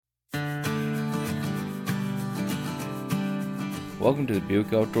Welcome to the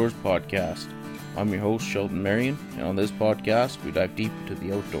Birch Outdoors Podcast. I'm your host, Sheldon Marion, and on this podcast, we dive deep into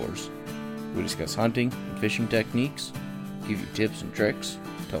the outdoors. We discuss hunting and fishing techniques, give you tips and tricks,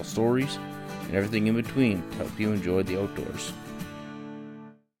 tell stories, and everything in between to help you enjoy the outdoors.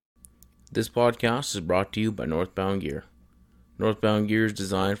 This podcast is brought to you by Northbound Gear. Northbound Gear is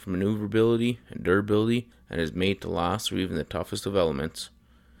designed for maneuverability and durability and is made to last through even the toughest of elements.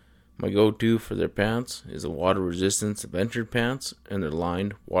 My go-to for their pants is the water resistance adventure pants and their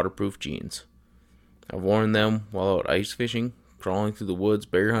lined waterproof jeans. I've worn them while out ice fishing, crawling through the woods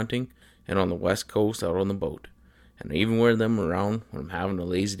bear hunting, and on the west coast out on the boat. And I even wear them around when I'm having a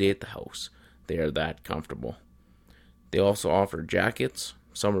lazy day at the house. They are that comfortable. They also offer jackets,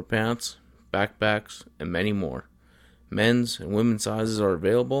 summer pants, backpacks, and many more. Men's and women's sizes are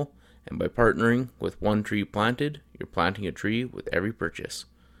available, and by partnering with One Tree Planted, you're planting a tree with every purchase.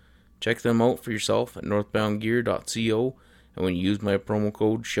 Check them out for yourself at northboundgear.co, and when you use my promo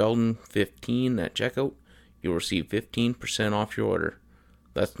code Sheldon15 at checkout, you'll receive 15% off your order.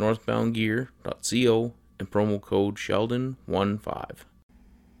 That's northboundgear.co and promo code Sheldon15.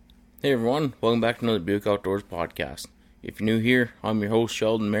 Hey everyone, welcome back to another Birch Outdoors podcast. If you're new here, I'm your host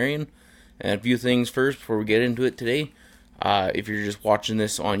Sheldon Marion, and a few things first before we get into it today. If you're just watching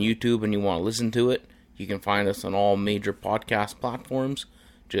this on YouTube and you want to listen to it, you can find us on all major podcast platforms.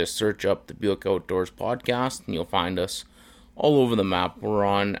 Just search up the Birch Outdoors Podcast and you'll find us all over the map. We're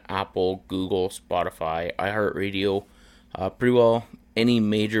on Apple, Google, Spotify, iHeartRadio, pretty well any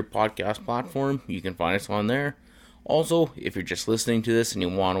major podcast platform. You can find us on there. Also, if you're just listening to this and you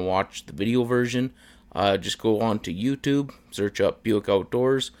want to watch the video version, just go on to YouTube, search up Birch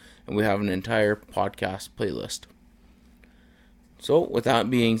Outdoors, and we have an entire podcast playlist. So, with that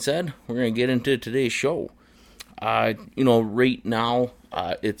being said, we're going to get into today's show. Right now,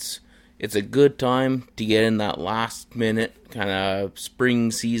 it's a good time to get in that last minute kind of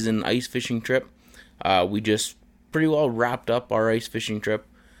spring season ice fishing trip. We just pretty well wrapped up our ice fishing trip.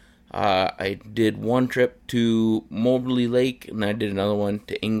 I did one trip to Moberly Lake and I did another one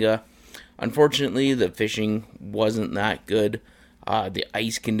to Inga. Unfortunately, the fishing wasn't that good. The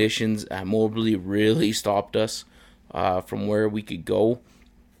ice conditions at Moberly really stopped us from where we could go.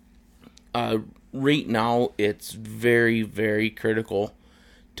 Right now, it's very, very critical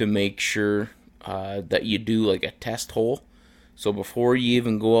to make sure that you do like a test hole. So before you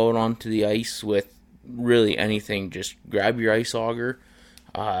even go out onto the ice with really anything, just grab your ice auger,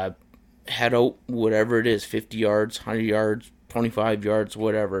 head out whatever it is, 50 yards, 100 yards, 25 yards,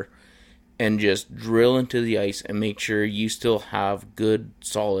 whatever, and just drill into the ice and make sure you still have good,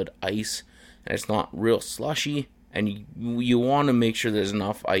 solid ice and it's not real slushy. And you want to make sure there's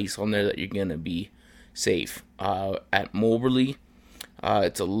enough ice on there that you're going to be safe. At Moberly,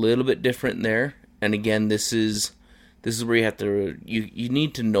 it's a little bit different there. And again, this is where you have to, you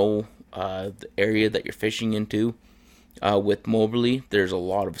need to know the area that you're fishing into. With Moberly, there's a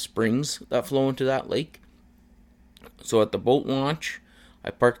lot of springs that flow into that lake. So at the boat launch,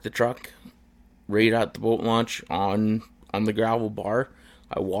 I parked the truck right at the boat launch on the gravel bar.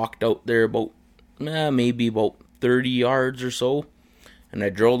 I walked out there about maybe about 30 yards or so, and I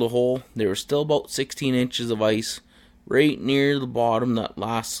drilled a hole. There was still about 16 inches of ice right near the bottom, that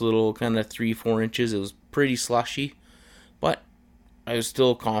last little kind of 3-4 inches. It was pretty slushy, but I was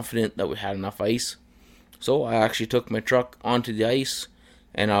still confident that we had enough ice. So I actually took my truck onto the ice,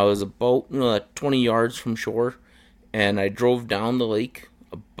 and I was about 20 yards from shore, and I drove down the lake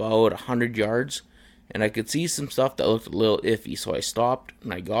about 100 yards, and I could see some stuff that looked a little iffy. So I stopped,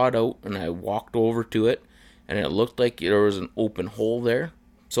 and I got out, and I walked over to it, and it looked like there was an open hole there.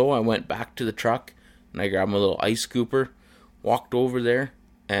 So I went back to the truck, and I grabbed my little ice scooper, walked over there,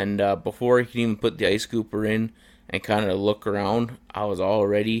 and before I could even put the ice scooper in and kind of look around, I was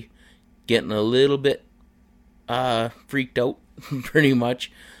already getting a little bit freaked out, pretty much,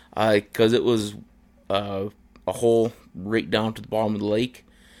 because it was a hole right down to the bottom of the lake,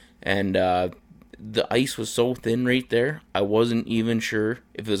 and the ice was so thin right there, I wasn't even sure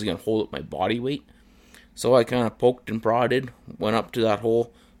if it was going to hold up my body weight. So I kind of poked and prodded, went up to that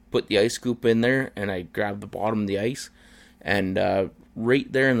hole, put the ice scoop in there, and I grabbed the bottom of the ice. And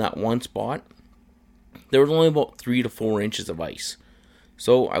right there in that one spot, there was only about 3 to 4 inches of ice.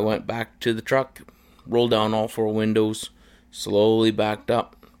 So I went back to the truck, rolled down all 4 windows, slowly backed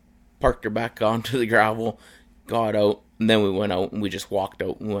up, parked her back onto the gravel, got out, and then we went out and we just walked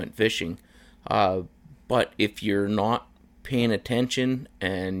out and went fishing. But if you're not paying attention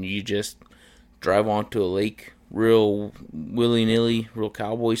and you just drive onto a lake real willy-nilly, real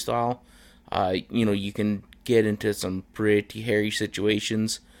cowboy style, you can get into some pretty hairy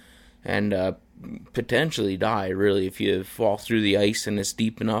situations. And potentially die, really, if you fall through the ice and it's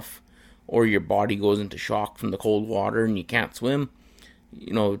deep enough, or your body goes into shock from the cold water and you can't swim.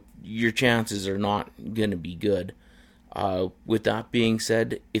 Your chances are not going to be good. With that being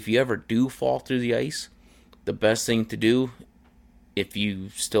said, if you ever do fall through the ice, the best thing to do, if you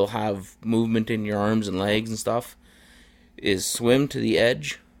still have movement in your arms and legs and stuff, is swim to the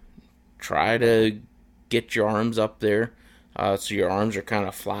edge. Try to get your arms up there so your arms are kind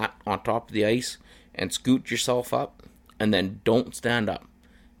of flat on top of the ice, and scoot yourself up, and then don't stand up.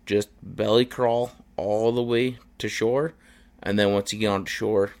 Just belly crawl all the way to shore, and then once you get onto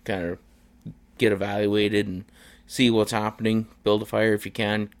shore, kind of get evaluated and see what's happening. Build a fire if you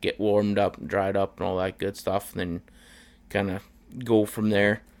can, get warmed up and dried up and all that good stuff, and then kind of go from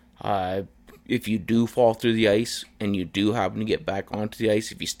there. If you do fall through the ice and you do happen to get back onto the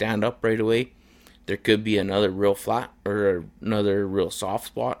ice, if you stand up right away, there could be another real flat or another real soft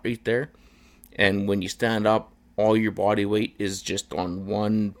spot right there. And when you stand up, all your body weight is just on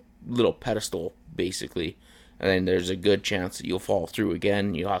one little pedestal, basically. And then there's a good chance that you'll fall through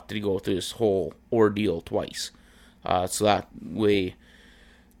again. You'll have to go through this whole ordeal twice. So that way,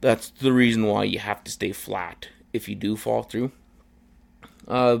 that's the reason why you have to stay flat if you do fall through.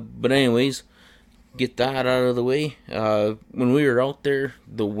 But anyways, get that out of the way. When we were out there,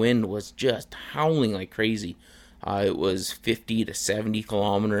 the wind was just howling like crazy. It was 50 to 70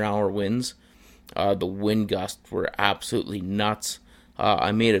 kilometer an hour winds. The wind gusts were absolutely nuts.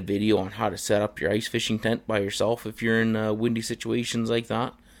 I made a video on how to set up your ice fishing tent by yourself if you're in windy situations like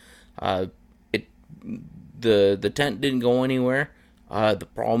that. The tent didn't go anywhere. The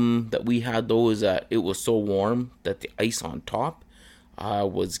problem that we had though is that it was so warm that the ice on top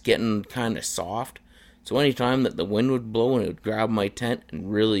was getting kind of soft. So anytime that the wind would blow and it would grab my tent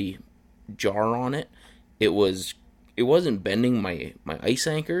and really jar on it, it wasn't bending my ice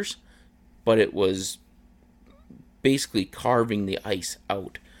anchors, but it was basically carving the ice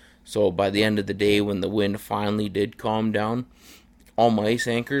out. So by the end of the day, when the wind finally did calm down, all my ice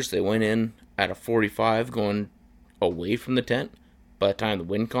anchors, they went in at a 45 going away from the tent. By the time the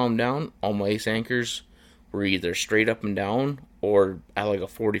wind calmed down, all my ice anchors were either straight up and down or at like a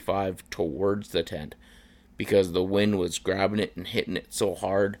 45 towards the tent, because the wind was grabbing it and hitting it so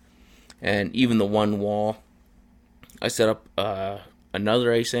hard. And even the one wall, I set up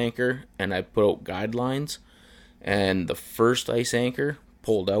another ice anchor and I put out guidelines, and the first ice anchor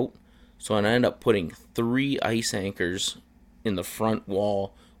pulled out, so I ended up putting 3 ice anchors in the front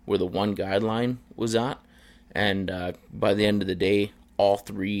wall where the one guideline was at. And by the end of the day, all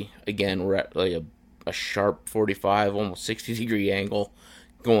 3 again were at like a sharp 45, almost 60 degree angle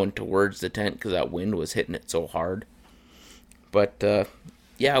going towards the tent because that wind was hitting it so hard. But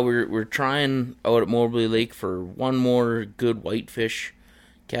yeah, we're trying out at Mobley Lake for one more good whitefish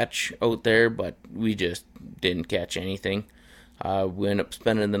catch out there, but we just didn't catch anything. We ended up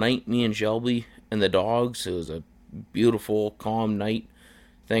spending the night, me and Shelby and the dogs. It was a beautiful, calm night.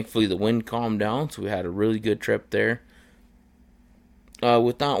 Thankfully, the wind calmed down, so we had a really good trip there.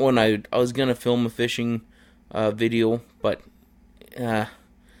 With that one, I was going to film a fishing video, but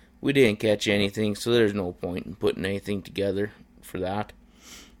we didn't catch anything, so there's no point in putting anything together for that.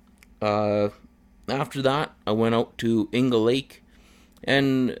 After that, I went out to Inga Lake,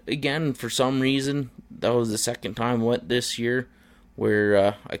 and again, for some reason, that was the second time I went this year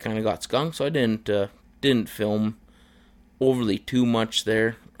where I kind of got skunked, so I didn't film overly too much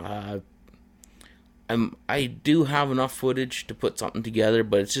there. I do have enough footage to put something together,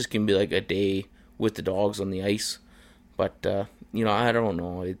 but it's just gonna be like a day with the dogs on the ice. But I don't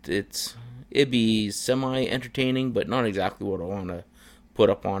know. It'd be semi entertaining, but not exactly what I want to put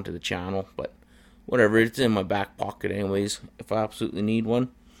up onto the channel. But whatever, it's in my back pocket anyways, if I absolutely need one.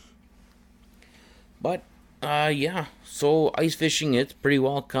 But yeah, so ice fishing, it's pretty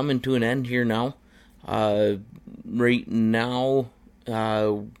well coming to an end here now. Right now,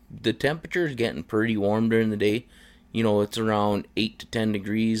 the temperature is getting pretty warm during the day. It's around 8 to 10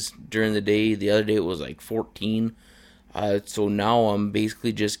 degrees during the day. The other day it was like 14. So now I'm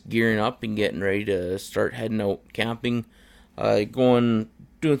basically just gearing up and getting ready to start heading out camping. Doing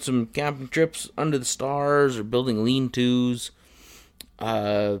some camping trips under the stars or building lean-tos.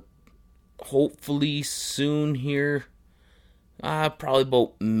 Hopefully soon here, probably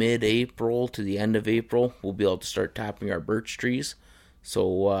about mid-April to the end of April, we'll be able to start tapping our birch trees.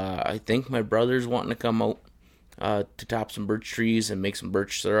 So I think my brother's wanting to come out to tap some birch trees and make some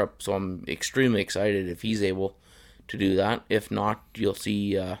birch syrup. So I'm extremely excited if he's able to do that. If not, you'll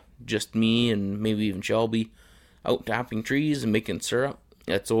see just me and maybe even Shelby out tapping trees and making syrup.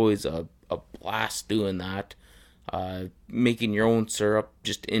 It's always a blast doing that. Making your own syrup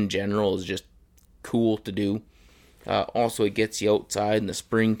just in general is just cool to do. Also, it gets you outside in the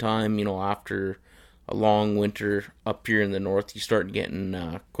springtime. After a long winter up here in the north, you start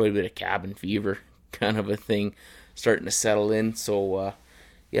getting quite a bit of cabin fever, kind of a thing, starting to settle in. So,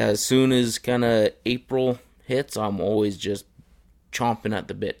 yeah, as soon as kind of April hits, I'm always just chomping at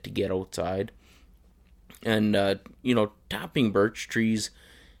the bit to get outside. And, tapping birch trees,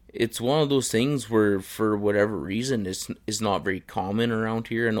 it's one of those things where, for whatever reason, is not very common around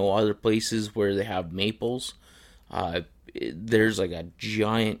here. I know other places where they have maples. There's like a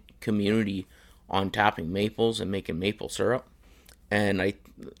giant community on tapping maples and making maple syrup. And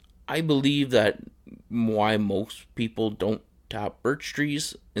I believe that why most people don't tap birch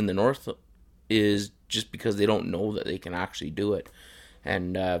trees in the north is just because they don't know that they can actually do it.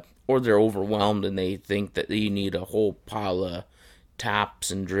 And, or they're overwhelmed and they think that you need a whole pile of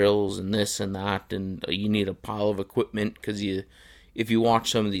taps and drills and this and that, and you need a pile of equipment, because if you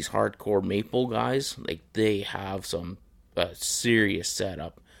watch some of these hardcore maple guys, like, they have some serious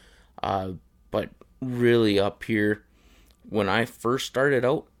setup. But really up here, when I first started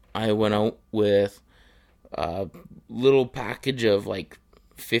out, I went out with a little package of like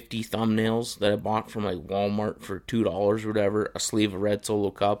 50 thumbnails that I bought from like Walmart for $2 or whatever, a sleeve of red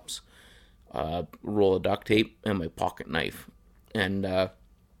Solo cups, a roll of duct tape, and my pocket knife. And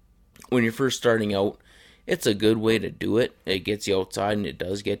when you're first starting out, it's a good way to do it. It gets you outside, and it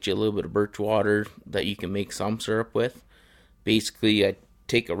does get you a little bit of birch water that you can make some syrup with. Basically, I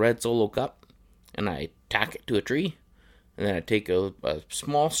take a red Solo cup, and I tack it to a tree, and then I take a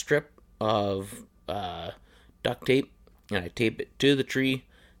small strip of duct tape, and I tape it to the tree,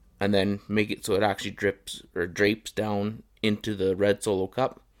 and then make it so it actually drips or drapes down into the red Solo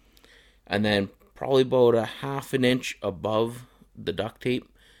cup. And then probably about a half an inch above the duct tape,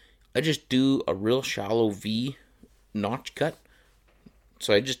 I just do a real shallow V notch cut.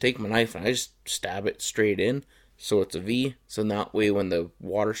 So I just take my knife and I just stab it straight in, so it's a V. So that way when the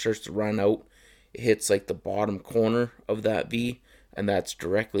water starts to run out, it hits like the bottom corner of that V, and that's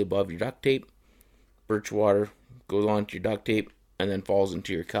directly above your duct tape. Birch water goes onto your duct tape and then falls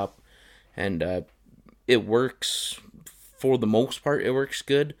into your cup. And it works, for the most part, it works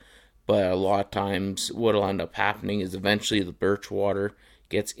good. But a lot of times what'll end up happening is eventually the birch water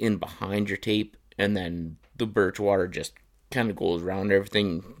gets in behind your tape, and then the birch water just kind of goes around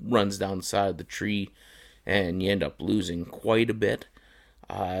everything, runs down the side of the tree, and you end up losing quite a bit.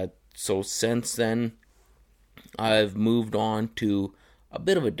 So since then, I've moved on to a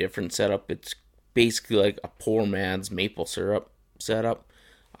bit of a different setup. It's basically like a poor man's maple syrup setup.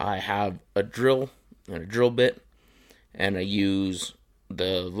 I have a drill and a drill bit, and I use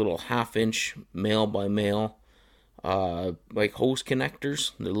the little 1/2 inch male by male like hose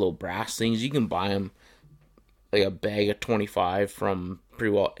connectors, the little brass things. You can buy them like a bag of 25 from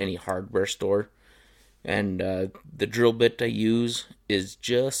pretty well any hardware store. And the drill bit I use is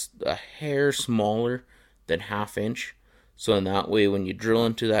just a hair smaller than 1/2 inch. So in that way, when you drill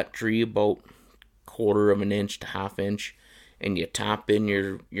into that tree about 1/4 of an inch to 1/2 inch, and you tap in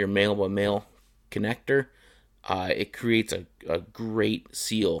your male by male connector, it creates a great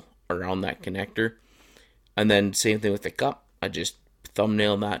seal around that connector. And then same thing with the cup. I just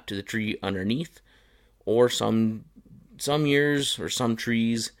thumbnail that to the tree underneath. Or some years or some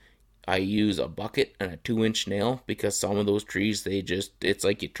trees, I use a bucket and a 2-inch nail, because some of those trees, it's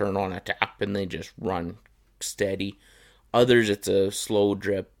like you turn on a tap and they just run steady. Others, it's a slow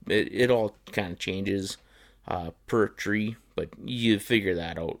drip. It all kind of changes per tree, but you figure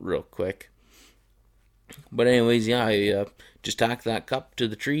that out real quick. But anyways, yeah, I just tack that cup to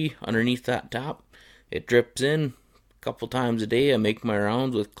the tree underneath that tap. It drips in a couple times a day. I make my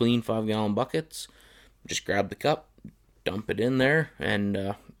rounds with clean 5-gallon buckets. Just grab the cup, dump it in there,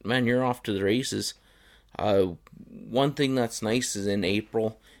 and man, you're off to the races. One thing that's nice is in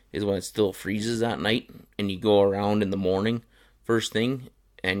April is when it still freezes at night, and you go around in the morning first thing,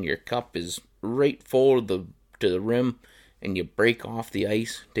 and your cup is right full to the rim, and you break off the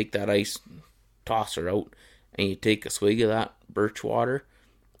ice, take that ice, toss her out, and you take a swig of that birch water.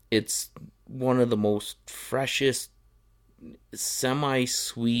 It's one of the most freshest,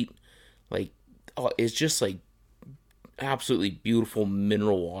 semi-sweet, it's just like absolutely beautiful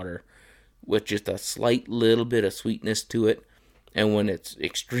mineral water with just a slight little bit of sweetness to it. And when it's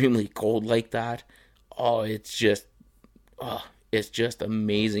extremely cold like that, it's just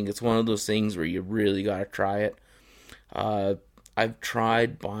amazing. It's one of those things where you really gotta try it. I've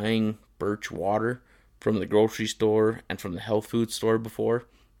tried buying birch water from the grocery store and from the health food store before,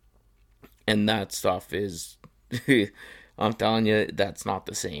 and that stuff is I'm telling you, that's not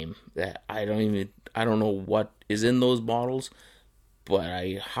the same. I don't know what is in those bottles, but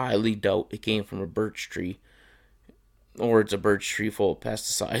I highly doubt it came from a birch tree, or it's a birch tree full of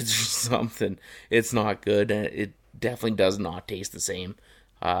pesticides or something. It's not good, and it definitely does not taste the same.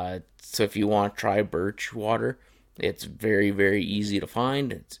 So if you want to try birch water, it's very, very easy to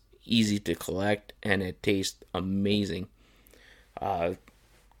find. It's easy to collect, and it tastes amazing. And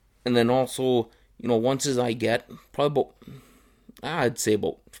then also, once as I get probably I'd say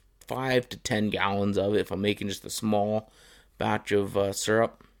about 5 to 10 gallons of it if I'm making just a small batch of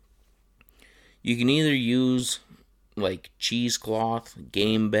syrup. You can either use like cheesecloth,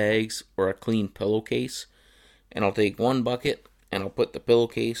 game bags, or a clean pillowcase. And I'll take one bucket and I'll put the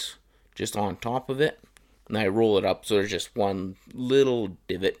pillowcase just on top of it. And I roll it up so there's just one little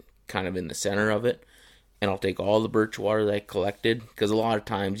divot kind of in the center of it. And I'll take all the birch water that I collected, because a lot of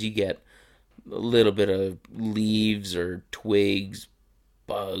times you get a little bit of leaves or twigs,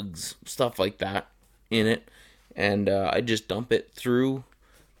 bugs, stuff like that in it. And I just dump it through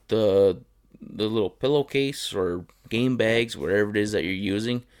the little pillowcase or game bags, whatever it is that you're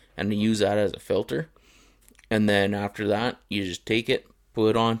using, and use that as a filter. And then after that, you just take it,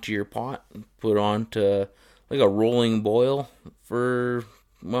 put it onto your pot, put it onto like a rolling boil for,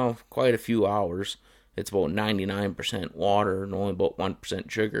 well, quite a few hours. It's about 99% water and only about 1%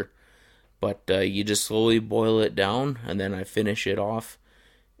 sugar. But you just slowly boil it down, and then I finish it off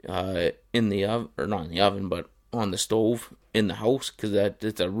in the oven, or not in the oven, but on the stove in the house, because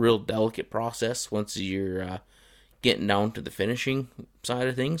it's a real delicate process once you're getting down to the finishing side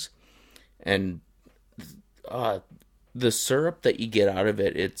of things. And the syrup that you get out of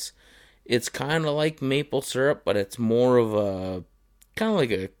it, it's kind of like maple syrup, but it's more of a kind of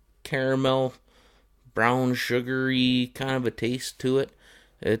like a caramel, brown sugary kind of a taste to it.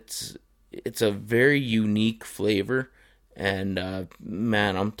 It's a very unique flavor, and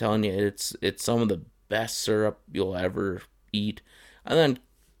man, I'm telling you, it's some of the best syrup you'll ever eat. And then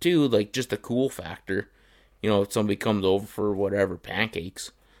too, like, just a cool factor, if somebody comes over for whatever,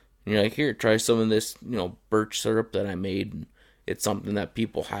 pancakes, and you're like, here, try some of this, birch syrup that I made. And it's something that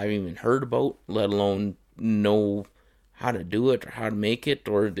people haven't even heard about, let alone know how to do it or how to make it,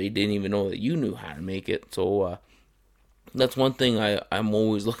 or they didn't even know that you knew how to make it. So that's one thing I'm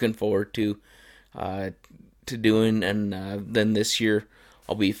always looking forward to doing. And then this year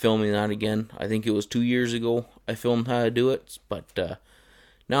I'll be filming that again. I think it was 2 years ago I filmed how to do it, but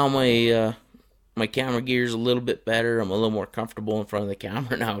now my camera gear is a little bit better. I'm a little more comfortable in front of the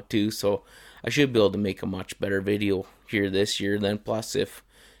camera now too, so I should be able to make a much better video here this year. Then plus, if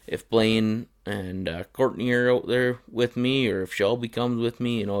Blaine and Courtney are out there with me, or if Shelby comes with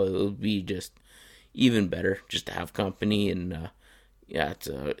me, it'll be just even better just to have company. And yeah,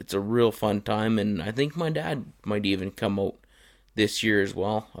 it's a real fun time. And I think my dad might even come out this year as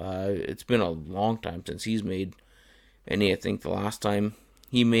well. It's been a long time since he's made any. I think the last time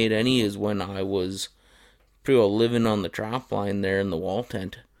he made any is when I was pretty well living on the trap line there in the wall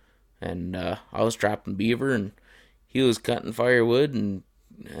tent, and I was trapping beaver, and he was cutting firewood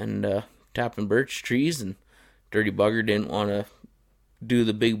and tapping birch trees. And Dirty Bugger didn't want to do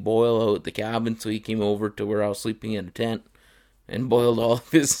the big boil out at the cabin, so he came over to where I was sleeping in a tent and boiled all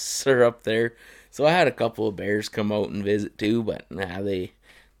of his syrup there. So I had a couple of bears come out and visit too, but they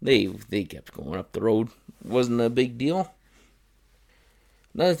kept going up the road. Wasn't a big deal.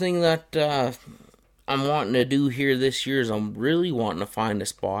 Another thing that I'm wanting to do here this year is I'm really wanting to find a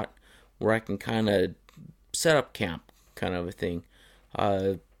spot where I can kind of set up camp, kind of a thing.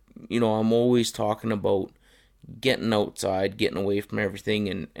 I'm always talking about getting outside, getting away from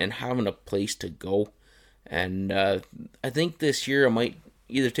everything, and having a place to go. And I think this year I might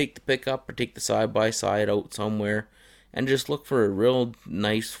either take the pickup or take the side-by-side out somewhere and just look for a real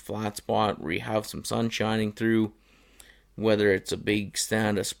nice flat spot where you have some sun shining through, whether it's a big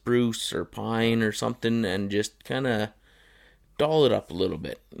stand of spruce or pine or something, and just kind of doll it up a little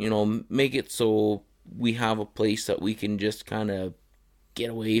bit. Make it so we have a place that we can just kind of get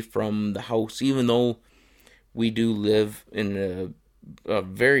away from the house, even though we do live in a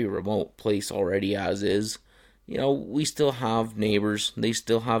very remote place already as is. We still have neighbors. They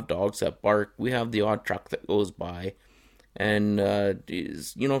still have dogs that bark. We have the odd truck that goes by. And,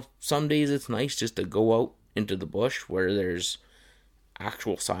 some days it's nice just to go out into the bush where there's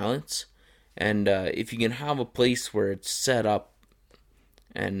actual silence. And if you can have a place where it's set up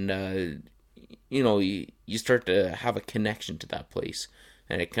and, you start to have a connection to that place,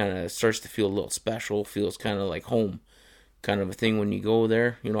 and it kind of starts to feel a little special, feels kind of like home kind of a thing when you go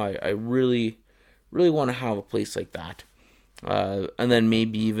there. I really, really want to have a place like that. And then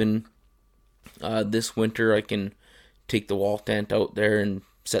maybe even this winter I can take the wall tent out there and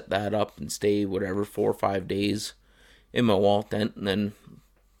set that up and stay 4 or 5 days in my wall tent and then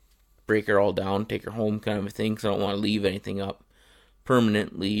break her all down, take her home kind of a thing, because I don't want to leave anything up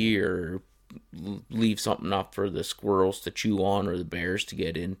permanently or leave something up for the squirrels to chew on or the bears to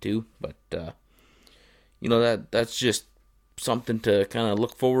get into. But that's just something to kind of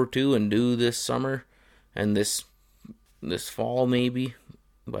look forward to and do this summer and this fall maybe.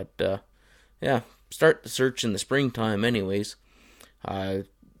 But yeah, start the search in the springtime anyways.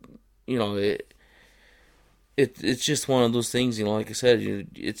 It's just one of those things, like I said,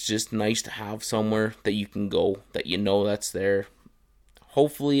 it's just nice to have somewhere that you can go, that that's there.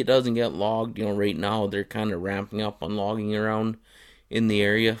 Hopefully it doesn't get logged. Right now they're kind of ramping up on logging around in the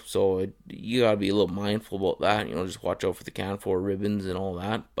area, so you gotta be a little mindful about that. Just watch out for the can-for ribbons and all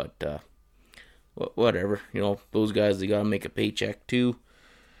that. But whatever. Those guys, they gotta make a paycheck too.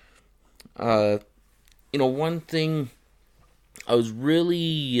 One thing I was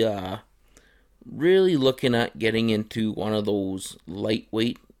really looking at getting into one of those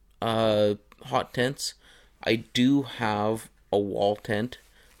lightweight hot tents. I do have a wall tent.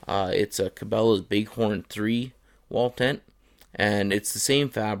 It's a Cabela's Bighorn 3 wall tent, and it's the same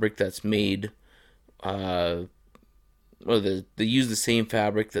fabric that's made. They use the same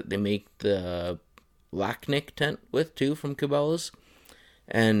fabric that they make the Lacnic tent with too from Cabela's,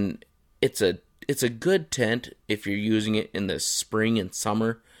 and it's a good tent if you're using it in the spring and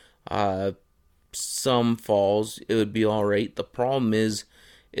summer. Some falls it would be all right. The problem is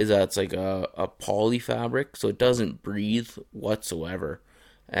that it's like a poly fabric, so it doesn't breathe whatsoever,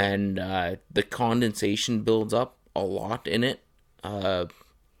 and the condensation builds up a lot in it. It'll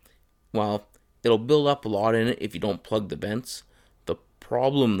build up a lot in it if you don't plug the vents. The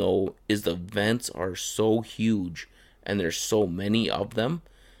problem though is the vents are so huge and there's so many of them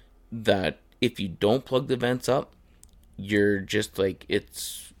that if you don't plug the vents up, you're just like,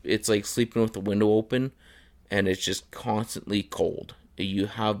 it's like sleeping with the window open, and it's just constantly cold. You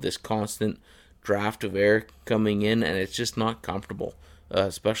have this constant draft of air coming in, and it's just not comfortable,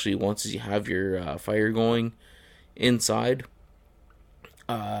 especially once you have your fire going inside.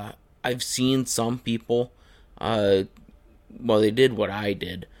 I've seen some people, they did what I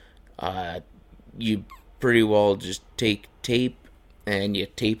did. You pretty well just take tape and you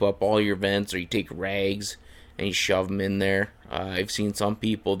tape up all your vents, or you take rags and you shove them in there. I've seen some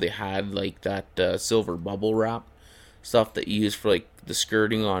people, they had like that silver bubble wrap stuff that you use for like the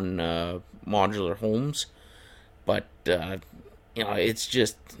skirting on modular homes. But it's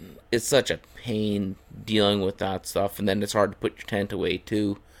such a pain dealing with that stuff, and then it's hard to put your tent away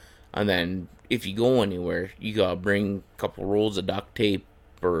too. And then if you go anywhere, you gotta bring a couple rolls of duct tape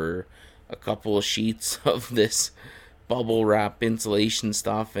or a couple of sheets of this bubble wrap insulation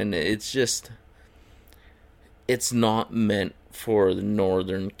stuff, and it's not meant for the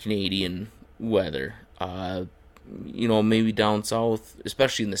northern Canadian weather. Maybe down south,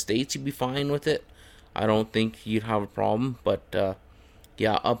 especially in the States, you'd be fine with it. I don't think you'd have a problem, but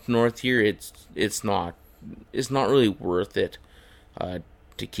up north here, it's not really worth it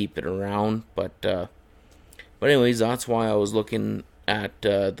to keep it around. But anyways, that's why I was looking at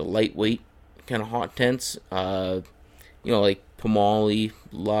the lightweight kind of hot tents. Like Pomali,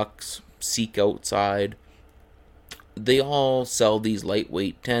 Lux, Seek Outside. They all sell these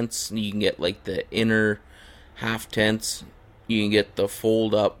lightweight tents. You can get like the inner half tents. You can get the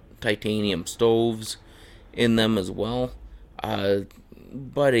fold up titanium stoves in them as well.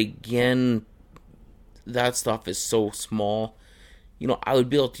 But again, that stuff is so small. I would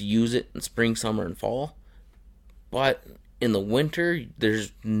be able to use it in spring, summer, and fall. But in the winter,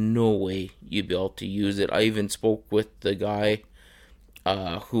 there's no way you'd be able to use it. I even spoke with the guy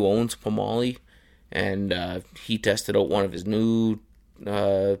who owns Pomali, and he tested out one of his new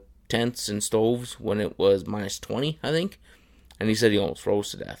tents and stoves when it was minus 20, I think. And he said he almost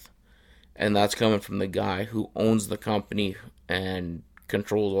froze to death. And that's coming from the guy who owns the company and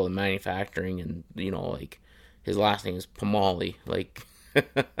controls all the manufacturing, and his last name is Pomali.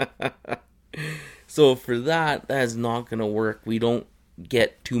 So for that is not going to work. We don't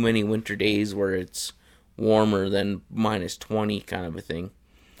get too many winter days where it's warmer than minus 20 kind of a thing.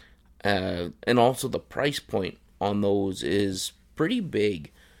 And also the price point on those is pretty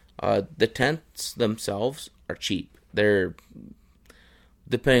big. The tents themselves are cheap. They're,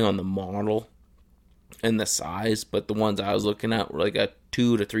 depending on the model and the size, but the ones I was looking at were like a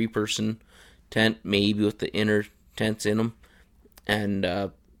 2 to 3 person tent, maybe with the inner tents in them.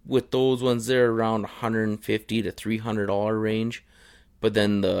 And with those ones, they're around $150 to $300 range. But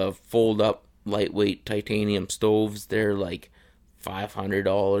then the fold up lightweight titanium stoves, they're like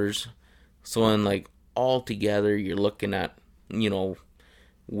 $500. So in all together, you're looking at $600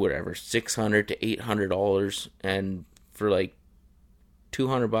 to $800, and for like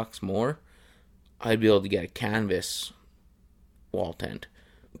 $200 more, I'd be able to get a canvas wall tent.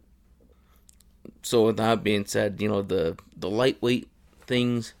 So with that being said, the lightweight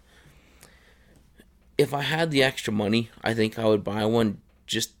things, if I had the extra money, I think I would buy one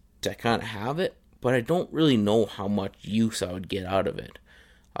just to kind of have it, but I don't really know how much use I would get out of it.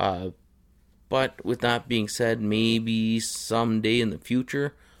 But with that being said, maybe someday in the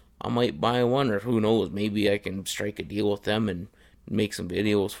future, I might buy one, or who knows, maybe I can strike a deal with them and make some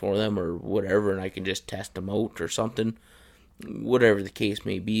videos for them or whatever, and I can just test them out or something. Whatever the case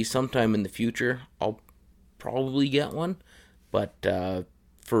may be, sometime in the future, I'll probably get one, but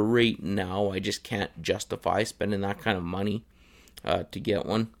for right now, I just can't justify spending that kind of money to get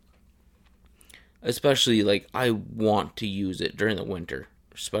one. Especially, like, I want to use it during the winter,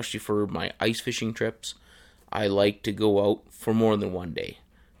 especially for my ice fishing trips. I like to go out for more than one day.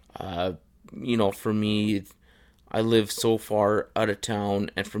 For me, I live so far out of town,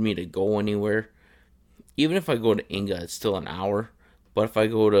 and for me to go anywhere, even if I go to Inga, it's still an hour. But if I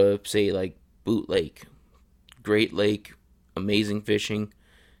go to, say, like Boot Lake, Great Lake, amazing fishing,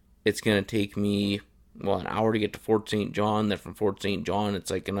 it's going to take me, an hour to get to Fort St. John. Then from Fort St. John,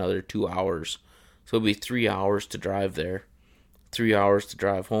 it's like another 2 hours. So it'll be 3 hours to drive there, 3 hours to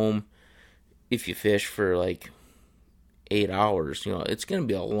drive home. If you fish for like 8 hours, it's going to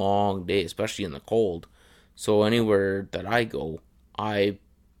be a long day, especially in the cold. So anywhere that I go, I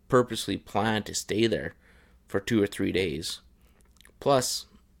purposely plan to stay there for 2 or 3 days. Plus,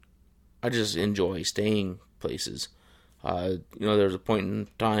 I just enjoy staying places. There's a point in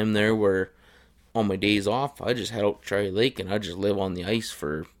time there where on my days off, I just head out to Charlie Lake and I just live on the ice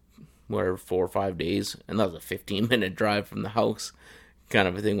for 4 or 5 days. And that was a 15-minute drive from the house kind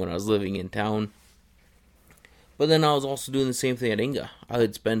of a thing when I was living in town. But then I was also doing the same thing at Inga. I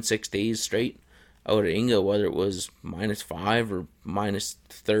would spend 6 days straight out at Inga, whether it was -5 or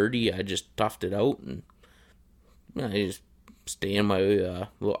 -30. I just toughed it out, and I just stay in my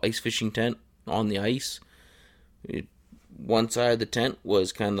little ice fishing tent on the ice. One side of the tent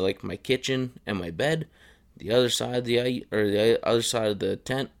was kind of like my kitchen and my bed. The other side of the other side of the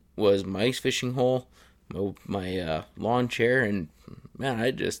tent was my ice fishing hole, my lawn chair, and man,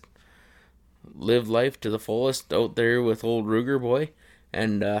 I just lived life to the fullest out there with old Ruger boy,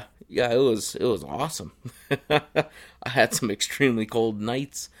 and it was awesome. I had some extremely cold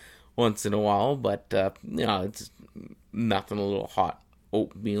nights once in a while, but it's nothing a little hot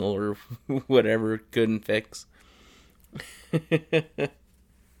oatmeal or whatever couldn't fix.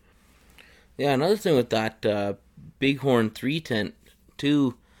 Yeah, another thing with that Bighorn 3 tent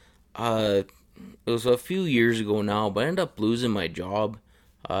too, it was a few years ago now, but I ended up losing my job.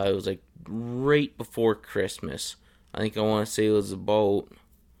 It was like right before Christmas. I think I want to say it was about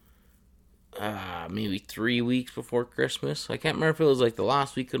maybe 3 weeks before Christmas. I can't remember if it was like the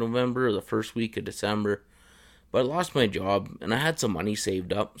last week of November or the first week of December. But I lost my job, and I had some money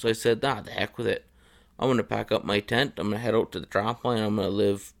saved up, so I said, the heck with it. I'm going to pack up my tent, I'm going to head out to the trap line, I'm going to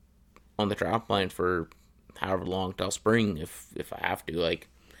live on the trap line for however long till spring if I have to. Like,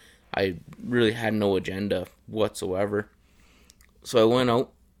 I really had no agenda whatsoever. So I went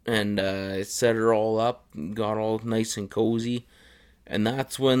out and set it all up, got all nice and cozy, and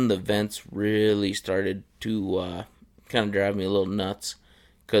that's when the vents really started to kind of drive me a little nuts,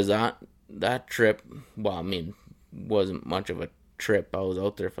 because that trip, wasn't much of a trip. I was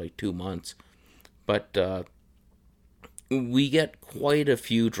out there for like 2 months, but we get quite a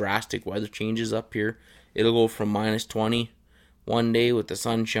few drastic weather changes up here. It'll go from -20 one day with the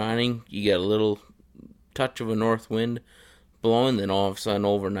sun shining, you get a little touch of a north wind blowing, then all of a sudden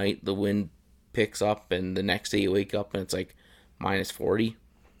overnight the wind picks up, and the next day you wake up and it's like -40.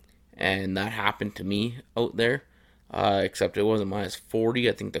 And that happened to me out there, except it wasn't -40.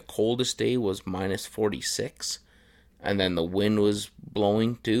 I think the coldest day was -46, and then the wind was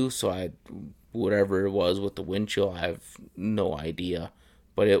blowing too, so whatever it was with the wind chill, I have no idea,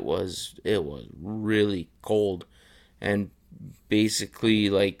 but it was really cold. And basically,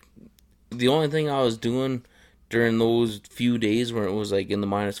 like, the only thing I was doing during those few days where it was like in the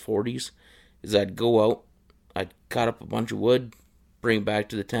 -40s is I'd go out, I'd cut up a bunch of wood, bring it back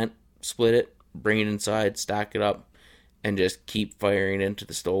to the tent, split it, bring it inside, stack it up, and just keep firing into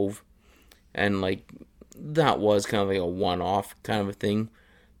the stove. And like, that was kind of like a one-off kind of a thing,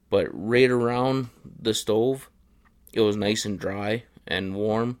 but right around the stove it was nice and dry and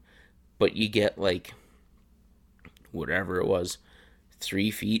warm, but you get like whatever it was,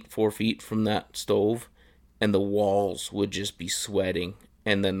 3 feet, 4 feet from that stove, and the walls would just be sweating,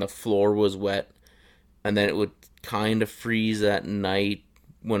 and then the floor was wet, and then it would kind of freeze at night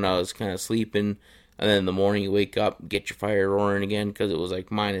when I was kind of sleeping, And then in the morning you wake up, get your fire roaring again because it was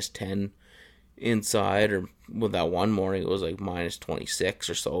like minus 10 inside. Or with that one morning, it was like minus 26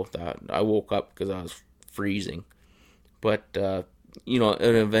 or so. That I woke up because I was freezing. But, and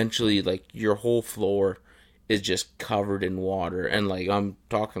eventually, like, your whole floor is just covered in water. And, like, I'm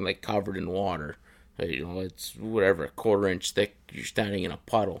talking, like, covered in water. It's whatever, a quarter-inch thick. You're standing in a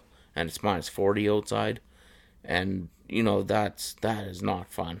puddle, and it's minus 40 outside. And, that is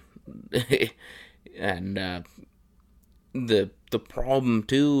not fun. And the problem,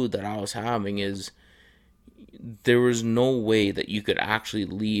 too, that I was having is there was no way that you could actually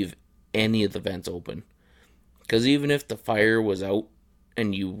leave any of the vents open. Because even if the fire was out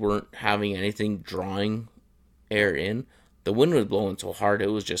and you weren't having anything drawing air in, the wind was blowing so hard it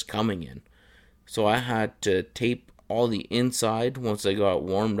was just coming in. So I had to tape all the inside once I got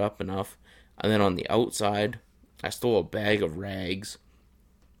warmed up enough. And then on the outside, I stole a bag of rags.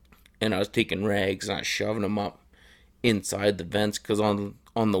 And I was taking rags and I was shoving them up inside the vents. Because on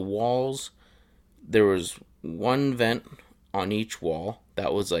the walls, there was one vent on each wall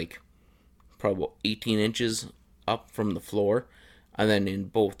that was like probably 18 inches up from the floor, and then in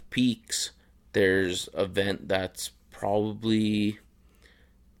both peaks there's a vent that's probably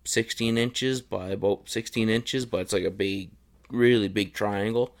 16 inches by about 16 inches, but it's like a big, really big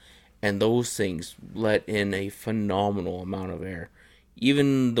triangle, and those things let in a phenomenal amount of air.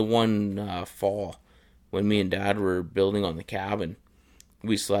 Even the one fall when me and Dad were building on the cabin,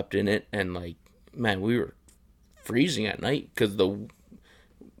 we slept in it, and like, man, we were freezing at night because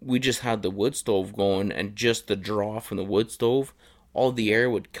we just had the wood stove going, and just the draw from the wood stove, all the air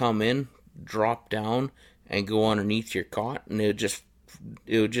would come in, drop down, and go underneath your cot, and it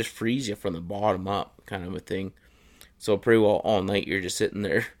would just freeze you from the bottom up, kind of a thing. So pretty well all night you're just sitting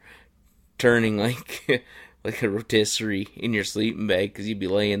there turning like like a rotisserie in your sleeping bag, because you'd be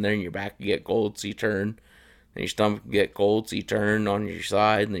laying there and your back would get cold, so you turn, and your stomach would get cold, so you turn on your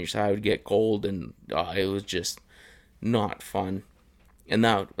side, and then your side would get cold, and it was just not fun. And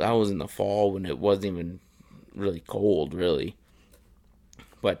that was in the fall when it wasn't even really cold, really.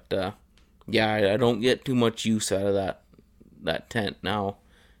 But I don't get too much use out of that tent now,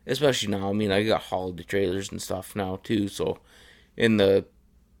 especially now. I mean, I got holiday trailers and stuff now too, so in the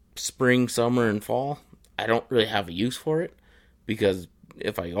spring, summer, and fall, I don't really have a use for it, because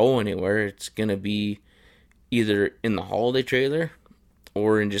if I go anywhere, it's gonna be either in the holiday trailer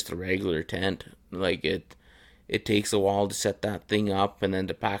or in just a regular tent. Like, it takes a while to set that thing up, and then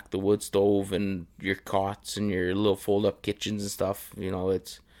to pack the wood stove and your cots and your little fold-up kitchens and stuff.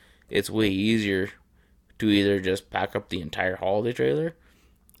 It's way easier to either just pack up the entire holiday trailer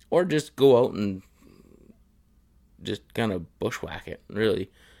or just go out and just kind of bushwhack it, really.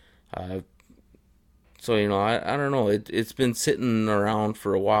 So, I don't know. It's been sitting around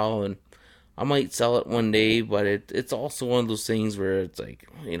for a while, and I might sell it one day, but it's also one of those things where it's like,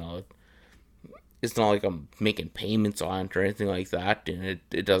 it's not like I'm making payments on it or anything like that, and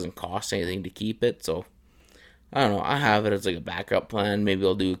it doesn't cost anything to keep it. So, I don't know. I have it as like a backup plan. Maybe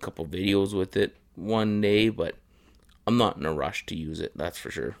I'll do a couple videos with it one day, but I'm not in a rush to use it, that's for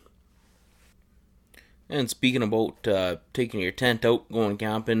sure. And speaking about taking your tent out, going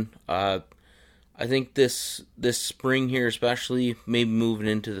camping, I think this spring here especially, maybe moving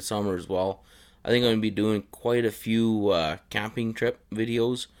into the summer as well, I think I'm going to be doing quite a few camping trip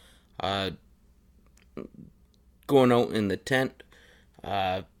videos. Going out in the tent,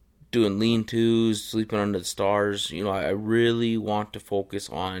 doing lean-tos, sleeping under the stars. I really want to focus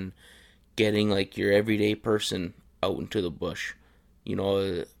on getting like your everyday person out into the bush.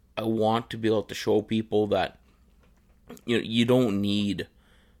 I want to be able to show people that you don't need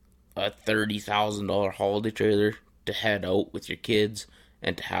a $30,000 holiday trailer to head out with your kids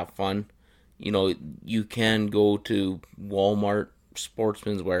and to have fun. You can go to Walmart,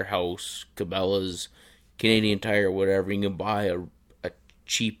 Sportsman's Warehouse, Cabela's, Canadian Tire, whatever. You can buy a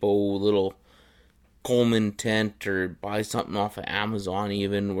cheapo little Coleman tent, or buy something off of Amazon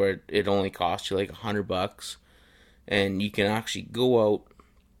even, where it only costs you like $100, and you can actually go out,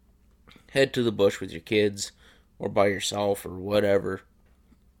 head to the bush with your kids or by yourself or whatever,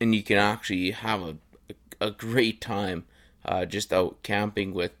 and you can actually have a great time just out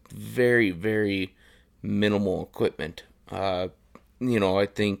camping with very, very minimal equipment. I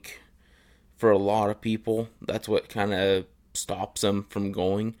think for a lot of people, that's what kind of stops them from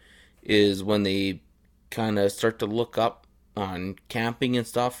going, is when they kind of start to look up on camping and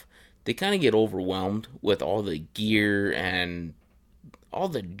stuff, they kind of get overwhelmed with all the gear and all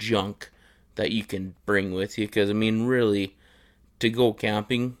the junk that you can bring with you. Because, really, to go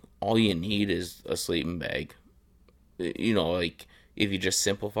camping, all you need is a sleeping bag. Like, if you just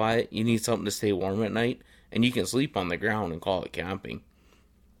simplify it. You need something to stay warm at night, and you can sleep on the ground and call it camping.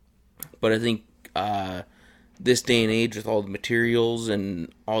 But I think this day and age, with all the materials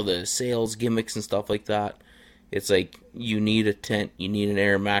and all the sales gimmicks and stuff like that, it's like you need a tent, you need an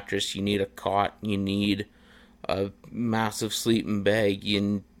air mattress, you need a cot, you need a massive sleeping bag,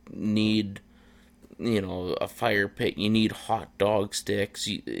 you need, a fire pit, you need hot dog sticks,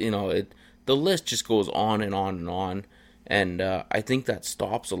 the list just goes on and on and on. And I think that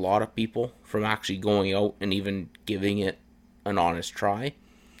stops a lot of people from actually going out and even giving it an honest try.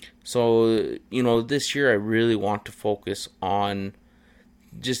 So, this year I really want to focus on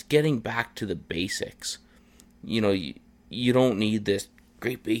just getting back to the basics. You don't need this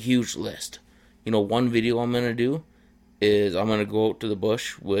great big huge list. One video I'm going to do is I'm going to go out to the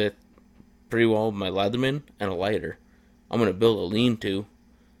bush with pretty well my Leatherman and a lighter. I'm going to build a lean-to,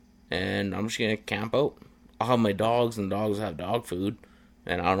 and I'm just going to camp out. I'll have my dogs, and the dogs have dog food,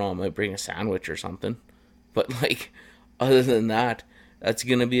 and I don't know, I might bring a sandwich or something. But, other than that, that's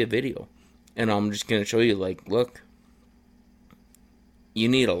going to be a video. And I'm just going to show you, look, you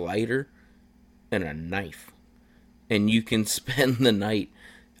need a lighter and a knife. And you can spend the night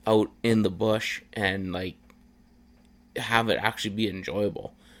out in the bush and, have it actually be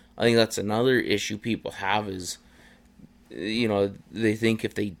enjoyable. I think that's another issue people have is, they think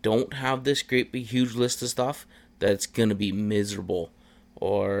if they don't have this great big huge list of stuff, that it's going to be miserable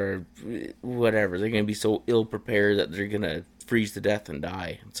or whatever. They're going to be so ill prepared that they're going to freeze to death and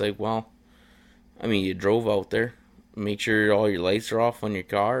die. It's like, well, you drove out there. Make sure all your lights are off on your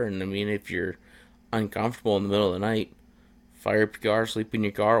car. And, if you're uncomfortable in the middle of the night, fire up your car, sleep in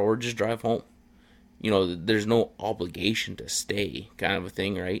your car, or just drive home. There's no obligation to stay, kind of a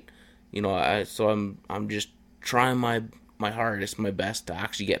thing, right? So I'm just trying my hardest, my best to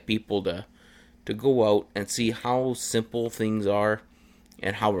actually get people to go out and see how simple things are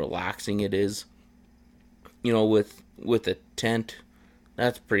and how relaxing it is. With a tent,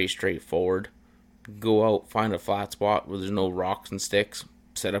 that's pretty straightforward. Go out, find a flat spot where there's no rocks and sticks,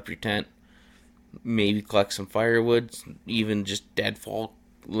 set up your tent, maybe collect some firewood, even just deadfall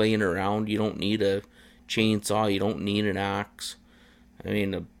laying around. You don't need a chainsaw, you don't need an axe.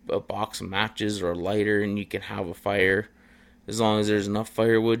 A box of matches or a lighter, and you can have a fire. As long as there's enough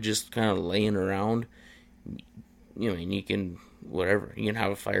firewood just kind of laying around, you can, whatever, you can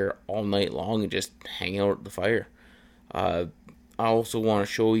have a fire all night long and just hang out at the fire. I also want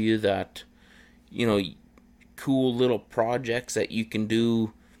to show you that, cool little projects that you can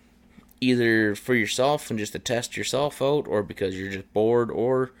do either for yourself and just to test yourself out, or because you're just bored,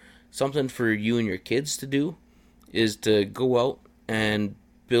 or something for you and your kids to do, is to go out and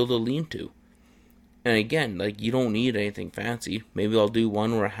build a lean-to. And again, you don't need anything fancy. Maybe I'll do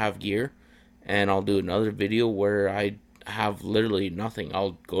one where I have gear, and I'll do another video where I have literally nothing.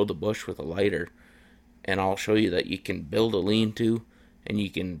 I'll go to the bush with a lighter, and I'll show you that you can build a lean-to, and you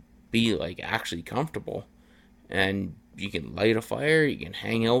can be actually comfortable, and you can light a fire, you can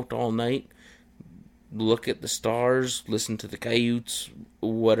hang out all night, look at the stars, listen to the coyotes,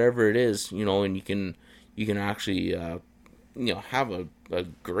 whatever it is, and you can actually have a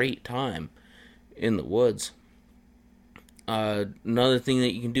great time in the woods. Another thing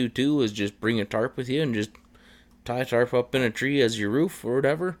that you can do too is just bring a tarp with you and just tie a tarp up in a tree as your roof or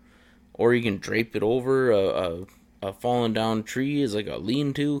whatever, or you can drape it over a fallen down tree as a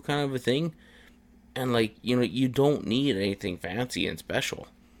lean-to kind of a thing. And you don't need anything fancy and special.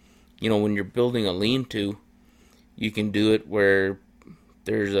 When you're building a lean-to, you can do it where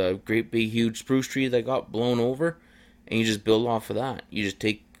there's a great big huge spruce tree that got blown over, and you just build off of that. You just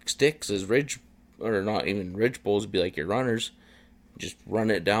take sticks as ridge, or not even ridge poles, would be like your runners. Just run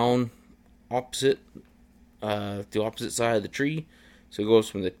it down the opposite side of the tree. So it goes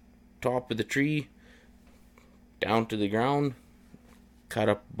from the top of the tree down to the ground. Cut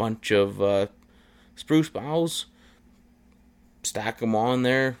up a bunch of spruce boughs, stack them on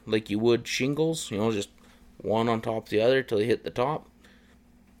there like you would shingles, just one on top of the other till you hit the top.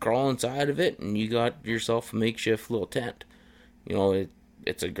 Crawl inside of it, and you got yourself a makeshift little tent.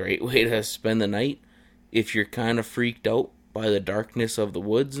 It's a great way to spend the night if you're kind of freaked out by the darkness of the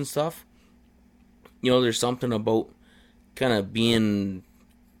woods and stuff. There's something about kind of being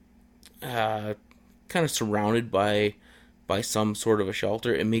kind of surrounded by some sort of a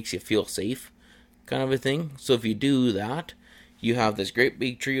shelter. It makes you feel safe, kind of a thing. So if you do that, you have this great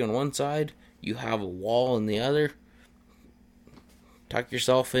big tree on one side, you have a wall on the other. Tuck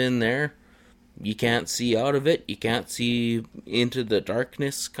yourself in there. You can't see out of it. You can't see into the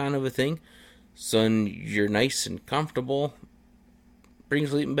darkness, kind of a thing. So you're nice and comfortable. Bring a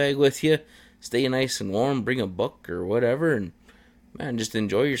sleeping bag with you. Stay nice and warm. Bring a book or whatever, and man, just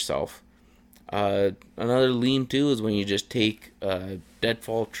enjoy yourself. Another lean-to is when you just take a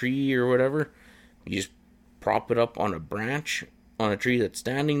deadfall tree or whatever, you just prop it up on a branch on a tree that's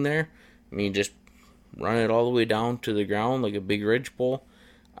standing there, and you just run it all the way down to the ground like a big ridgepole,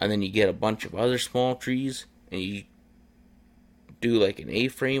 and then you get a bunch of other small trees, and you do like an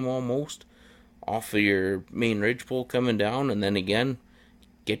A-frame almost off of your main ridgepole coming down, and then again,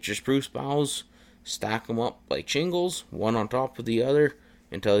 get your spruce boughs, stack them up like shingles, one on top of the other,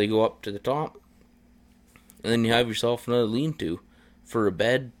 until they go up to the top, and then you have yourself another lean-to. For a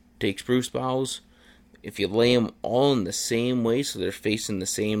bed, take spruce boughs. If you lay them all in the same way, so they're facing the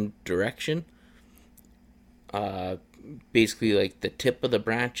same direction, basically like the tip of the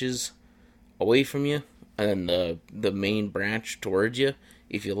branches away from you, and then the main branch towards you.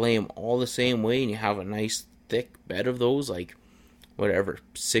 If you lay them all the same way, and you have a nice thick bed of those, like whatever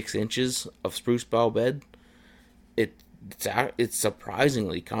 6 inches of spruce bough bed, it's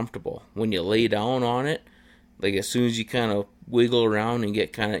surprisingly comfortable when you lay down on it. Like as soon as you kind of wiggle around and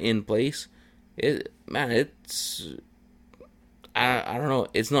get kind of in place, it's I don't know,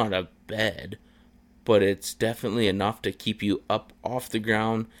 it's not a bed, but it's definitely enough to keep you up off the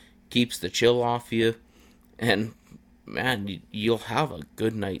ground, keeps the chill off you, and man, you'll have a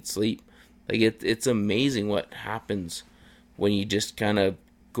good night's sleep. Like it's amazing what happens when you just kind of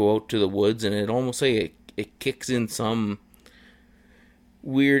go out to the woods, and it almost like it kicks in some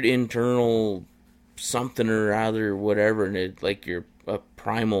weird internal something or other, whatever, and it like your a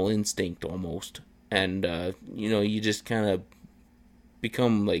primal instinct almost, and you just kind of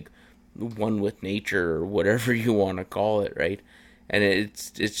become like one with nature or whatever you want to call it, right? And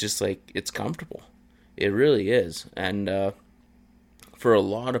it's just like it's comfortable. It really is, and for a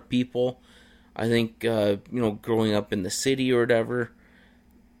lot of people, I think growing up in the city or whatever,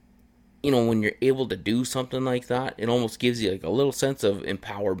 when you're able to do something like that, it almost gives you like a little sense of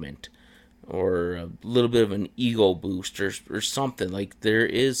empowerment or a little bit of an ego boost or something. Like there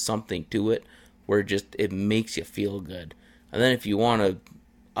is something to it where just it makes you feel good. And then if you want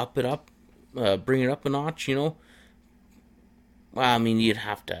to bring it up a notch, well, I mean, you'd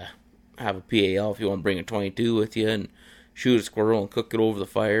have to have a PAL if you want to bring a 22 with you and shoot a squirrel and cook it over the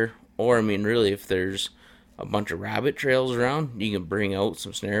fire. Or, I mean, really, if there's a bunch of rabbit trails around, you can bring out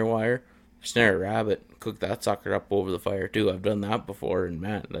some snare wire, snare a rabbit, cook that sucker up over the fire too. I've done that before, and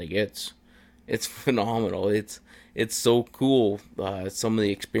man, like it's phenomenal. It's so cool. Some of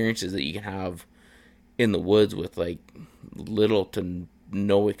the experiences that you can have in the woods with like little to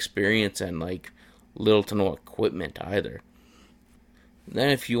no experience and like little to no equipment either. Then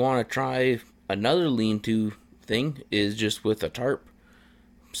if you want to try another lean-to thing is just with a tarp.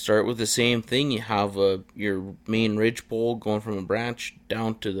 Start with the same thing. You have your main ridge pole going from a branch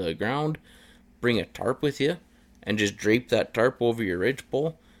down to the ground. Bring a tarp with you and just drape that tarp over your ridge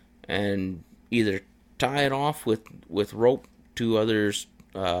pole and either tie it off with rope to other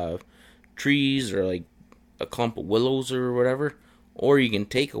trees or like a clump of willows or whatever, or you can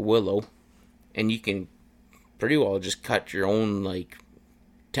take a willow and you can pretty well just cut your own like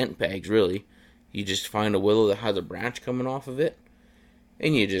tent pegs. Really, you just find a willow that has a branch coming off of it,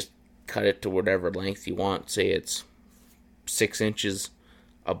 and you just cut it to whatever length you want. Say it's 6 inches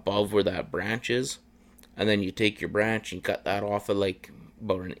above where that branch is, and then you take your branch and cut that off at like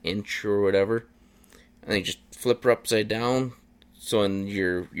about an inch or whatever, and then you just flip her upside down so in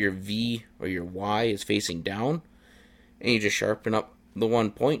your V or your Y is facing down, and you just sharpen up the one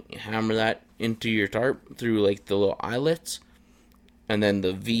point, you hammer that into your tarp through like the little eyelets, and then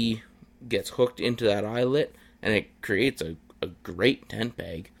the V gets hooked into that eyelet, and it creates a great tent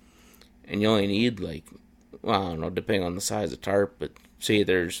peg. And you only need like, well, I don't know, depending on the size of tarp, but say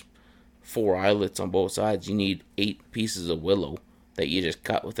there's 4 eyelets on both sides, you need 8 pieces of willow that you just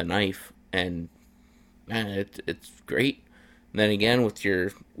cut with a knife, and man, it's great. And then again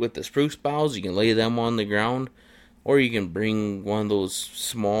with the spruce boughs, you can lay them on the ground, or you can bring one of those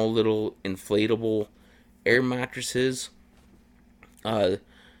small little inflatable air mattresses.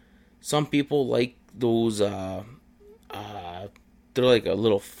 Some people like those. They're like a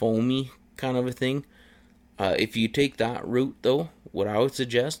little foamy kind of a thing. If you take that route, though, what I would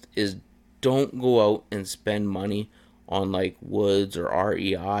suggest is don't go out and spend money on like woods or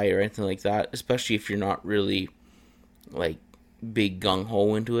REI or anything like that, especially if you're not really like big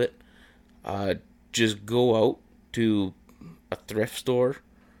gung-ho into it. Just go out to a thrift store,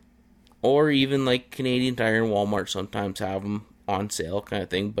 or even like Canadian Tire and Walmart sometimes have them on sale kind of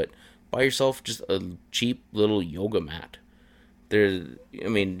thing, but buy yourself just a cheap little yoga mat.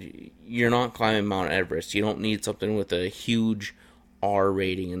 You're not climbing Mount Everest. You don't need something with a huge R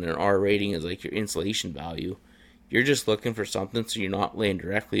rating, and an R rating is like your insulation value. you're just looking for something so you're not laying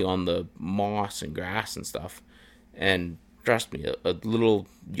directly on the moss and grass and stuff. And trust me, a little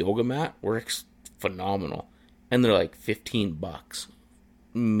yoga mat works phenomenal. And they're like $15,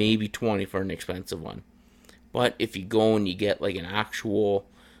 maybe 20 for an expensive one. But if you go and you get like an actual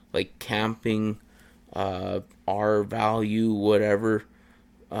like camping R value whatever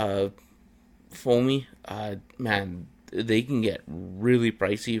foamy, man, they can get really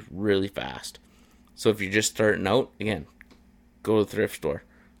pricey really fast. So if you're just starting out, again, go to the thrift store.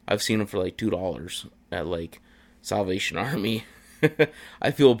 I've seen them for like $2 at like Salvation Army.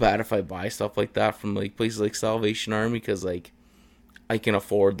 I feel bad if I buy stuff like that from like places like Salvation Army, because like I can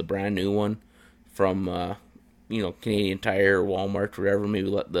afford the brand new one from Canadian Tire or Walmart or whatever. Maybe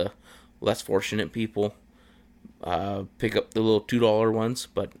let the less fortunate people pick up the little $2 ones,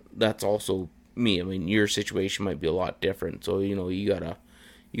 but that's also me. I mean, your situation might be a lot different, so you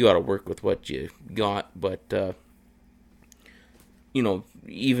gotta work with what you got. But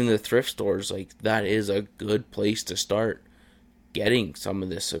even the thrift stores, like, that is a good place to start getting some of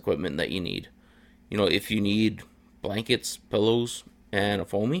this equipment that you need. If you need blankets, pillows, and a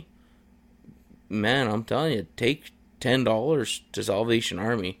foamy, man, I'm telling you, take $10 to Salvation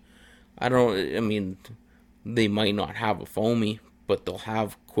Army. I mean, they might not have a foamy, but they'll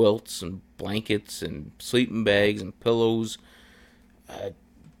have quilts and blankets and sleeping bags and pillows,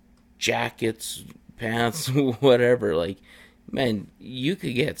 jackets, pants, whatever. Like, man, you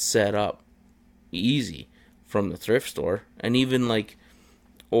could get set up easy from the thrift store. And even like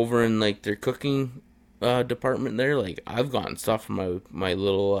over in like their cooking department there, like, I've gotten stuff from my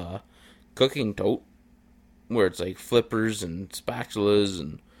little cooking tote where it's like flippers and spatulas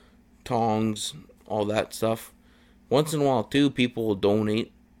and tongs, all that stuff. Once in a while too, people will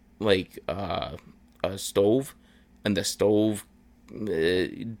donate like a stove, and the stove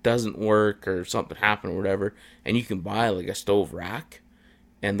doesn't work or something happened or whatever, and you can buy like a stove rack,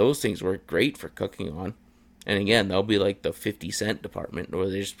 and those things work great for cooking on. And again, they'll be like the 50-cent department, where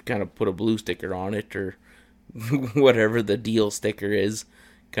they just kind of put a blue sticker on it or whatever the deal sticker is,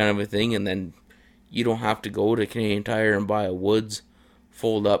 kind of a thing. And then you don't have to go to Canadian Tire and buy a Woods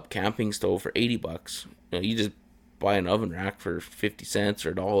fold-up camping stove for $80. You just buy an oven rack for 50 cents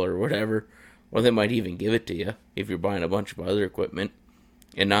or $1 or whatever, or they might even give it to you if you're buying a bunch of other equipment.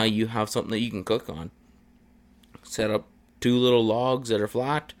 And now you have something that you can cook on. Set up 2 little logs that are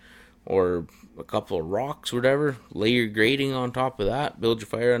flat, or a couple of rocks, whatever. Lay your grating on top of that. Build your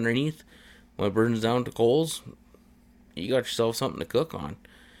fire underneath. When it burns down to coals, you got yourself something to cook on.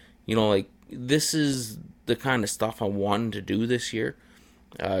 Like, this is the kind of stuff I wanted to do this year.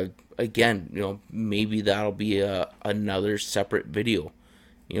 Again, maybe that'll be another separate video.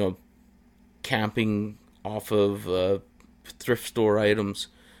 Camping off of thrift store items,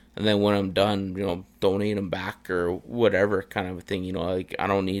 and then when I'm done, donate them back or whatever kind of a thing. Like, I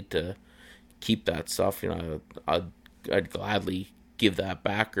don't need to keep that stuff. I'd gladly give that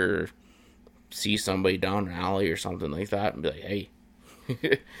back, or see somebody down an alley or something like that and be like, hey,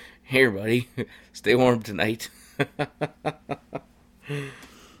 here, buddy, stay warm tonight.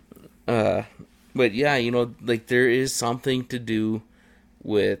 But yeah, like, there is something to do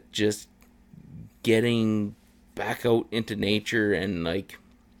with just getting back out into nature. And like,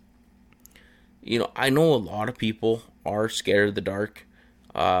 I know a lot of people are scared of the dark.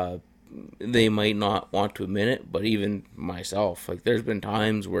 They might not want to admit it, but even myself, like, there's been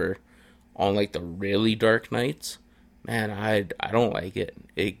times where on like the really dark nights, man, I don't like it.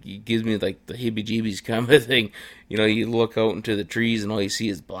 It gives me like the heebie-jeebies kind of a thing. You look out into the trees and all you see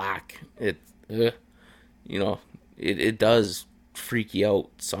is black. It does freak you out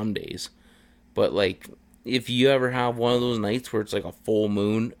some days. But like, if you ever have one of those nights where it's like a full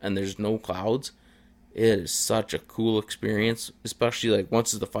moon and there's no clouds, it is such a cool experience. Especially like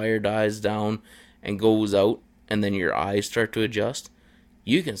once the fire dies down and goes out, and then your eyes start to adjust,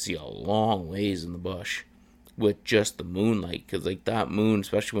 you can see a long ways in the bush with just the moonlight. Because like, that moon,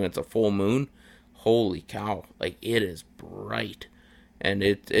 especially when it's a full moon, holy cow, like, it is bright and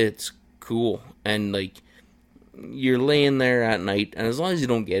it's cool. And like, you're laying there at night, and as long as you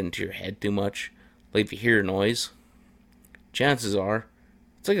don't get into your head too much, like, if you hear a noise, chances are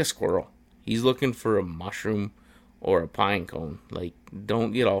it's like a squirrel. He's looking for a mushroom or a pine cone. Like,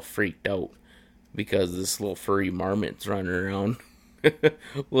 don't get all freaked out because this little furry marmot's running around.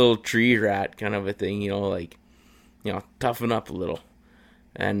 Little tree rat kind of a thing, toughen up a little.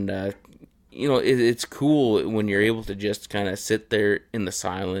 And it's cool when you're able to just kind of sit there in the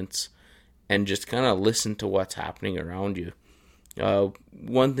silence and just kind of listen to what's happening around you.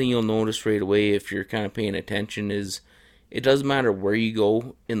 One thing you'll notice right away if you're kind of paying attention is, it doesn't matter where you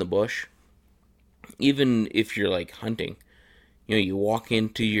go in the bush. even if you're like hunting, you walk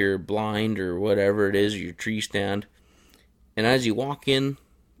into your blind or whatever it is, your tree stand, and as you walk in,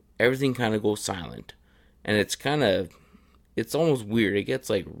 everything kind of goes silent. And it's almost weird. It gets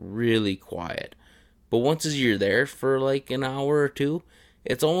like really quiet. But once as you're there for like an hour or two,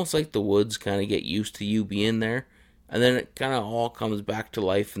 it's almost like the woods kind of get used to you being there. And then it kind of all comes back to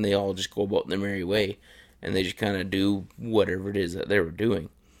life and they all just go about their merry way. And they just kind of do whatever it is that they were doing.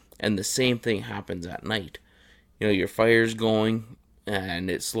 And the same thing happens at night. Your fire's going and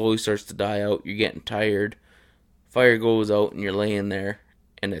it slowly starts to die out. You're getting tired. Fire goes out and you're laying there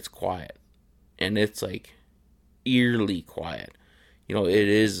and it's quiet. And it's like eerily quiet. It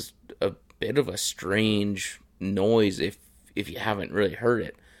is a bit of a strange noise if you haven't really heard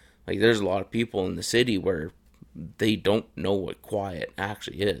it. Like there's a lot of people in the city where they don't know what quiet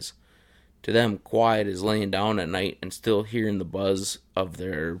actually is. To them, quiet is laying down at night and still hearing the buzz of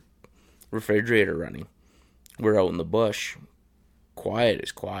their refrigerator running. We're out in the bush. Quiet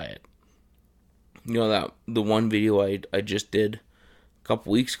is quiet. That the one video I just did a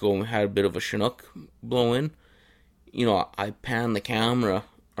couple weeks ago, we had a bit of a Chinook blow in. I pan the camera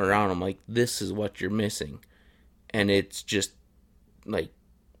around. I'm like, this is what you're missing. And it's just like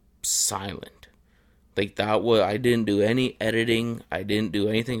silent. Like that was, I didn't do any editing. I didn't do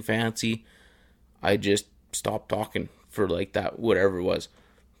anything fancy. I just stopped talking for like that, whatever it was,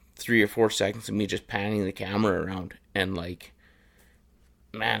 3 or 4 seconds of me just panning the camera around. And like,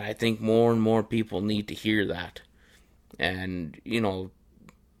 man, I think more and more people need to hear that. And,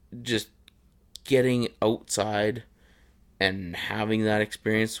 just getting outside and having that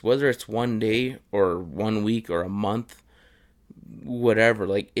experience, whether it's one day or 1 week or a month, whatever,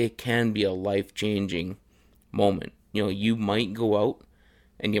 like it can be a life-changing moment. You might go out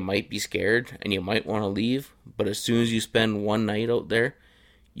and you might be scared and you might want to leave, but as soon as you spend one night out there,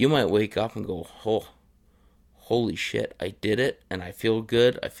 you might wake up and go, oh, holy shit, I did it and I feel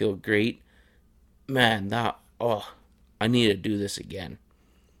good, I feel great. Man, I need to do this again.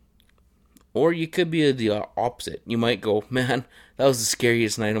 Or you could be the opposite. You might go, man, that was the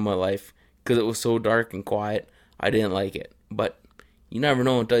scariest night of my life because it was so dark and quiet. I didn't like it. But you never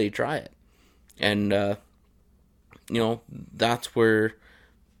know until you try it. And, that's where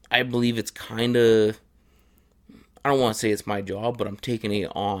I believe it's kind of, I don't want to say it's my job, but I'm taking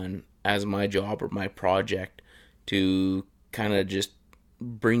it on as my job or my project to kind of just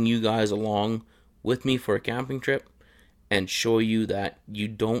bring you guys along with me for a camping trip and show you that you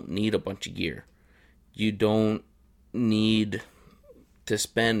don't need a bunch of gear. You don't need to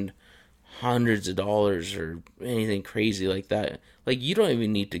spend hundreds of dollars or anything crazy like that. Like, you don't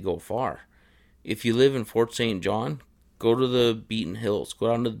even need to go far. If you live in Fort St. John, go to the Beaten Hills, go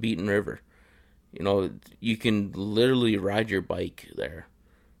down to the Beaten River. You can literally ride your bike there.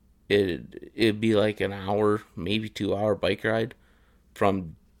 It'd be like an hour, maybe 2 hour bike ride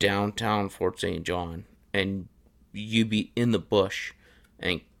from downtown Fort St. John, and you'd be in the bush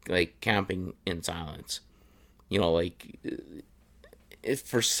and like camping in silence. Like if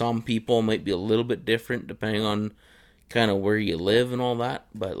for some people it might be a little bit different depending on kind of where you live and all that,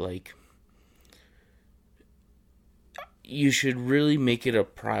 but like you should really make it a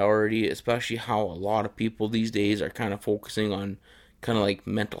priority, especially how a lot of people these days are kind of focusing on kind of like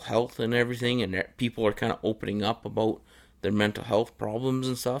mental health and everything, and people are kind of opening up about their mental health problems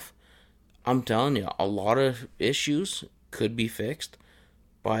and stuff. I'm telling you, a lot of issues could be fixed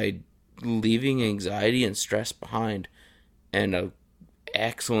by leaving anxiety and stress behind. And an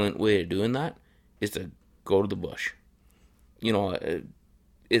excellent way of doing that is to go to the bush.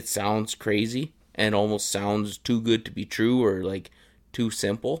 It sounds crazy and almost sounds too good to be true or like too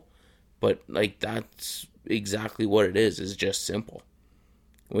simple. But like that's exactly what it is. It's just simple.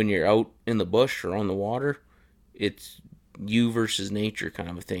 When you're out in the bush or on the water, it's you versus nature kind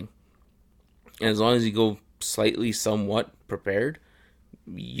of a thing. And as long as you go slightly somewhat prepared,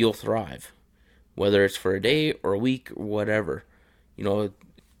 you'll thrive. Whether it's for a day or a week or whatever.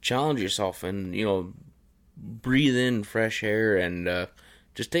 Challenge yourself and, breathe in fresh air and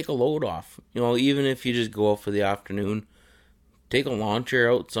just take a load off. Even if you just go out for the afternoon, take a lawn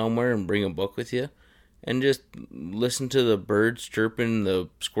chair out somewhere and bring a book with you. And just listen to the birds chirping, the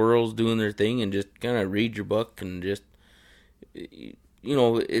squirrels doing their thing, and just kind of read your book and just...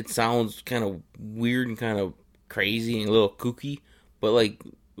 it sounds kind of weird and kind of crazy and a little kooky, but like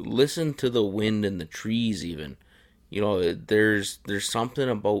listen to the wind and the trees even. There's something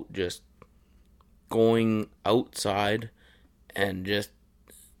about just going outside and just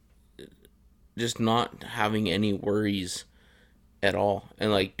not having any worries at all.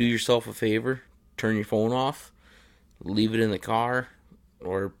 And like do yourself a favor, turn your phone off, leave it in the car,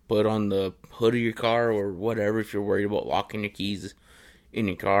 or put on the hood of your car or whatever if you're worried about locking your keys in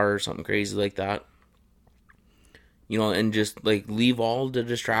your car or something crazy like that. And just like leave all the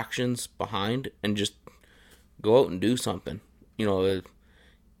distractions behind and just go out and do something. It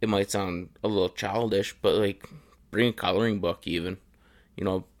might sound a little childish, but like bring a coloring book even. You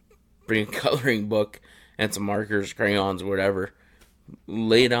know, bring a coloring book and some markers, crayons, whatever.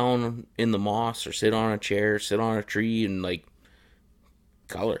 Lay down in the moss or sit on a chair, sit on a tree and like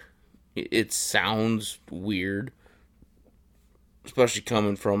color. It sounds weird, especially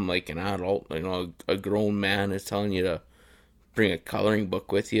coming from like an adult. A grown man is telling you to bring a coloring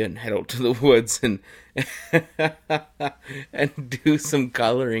book with you and head out to the woods and and do some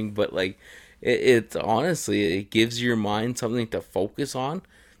coloring. But like it's honestly, it gives your mind something to focus on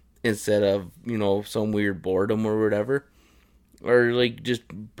instead of some weird boredom or whatever. Or like just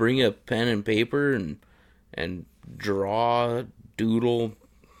bring a pen and paper and draw, doodle.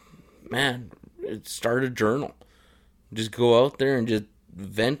 Man, start a journal. Just go out there and just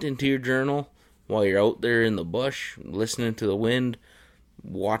vent into your journal while you're out there in the bush, listening to the wind,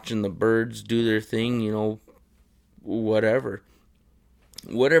 watching the birds do their thing, whatever.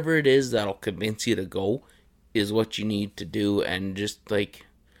 Whatever it is that'll convince you to go is what you need to do. And just like,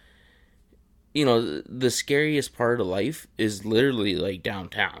 the scariest part of life is literally like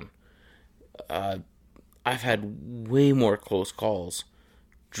downtown. I've had way more close calls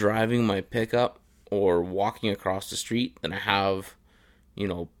driving my pickup or walking across the street than I have,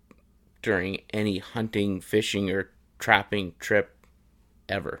 during any hunting, fishing, or trapping trip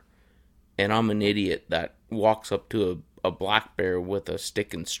ever. And I'm an idiot that walks up to a black bear with a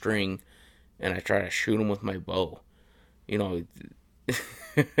stick and string and I try to shoot him with my bow.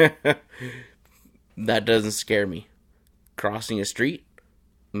 That doesn't scare me. Crossing a street,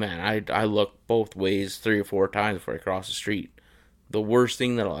 man, I look both ways 3 or 4 times before I cross the street. The worst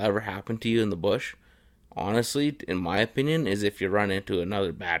thing that'll ever happen to you in the bush, honestly, in my opinion, is if you run into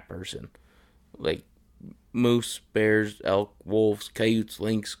another bad person. Like moose, bears, elk, wolves, coyotes,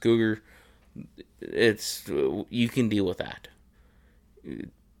 lynx, cougar. You can deal with that.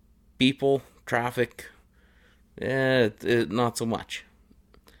 People, traffic, not so much.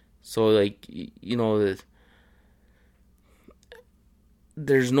 So like,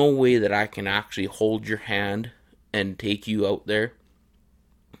 there's no way that I can actually hold your hand and take you out there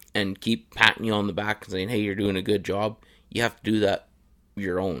and keep patting you on the back and saying, hey, you're doing a good job. You have to do that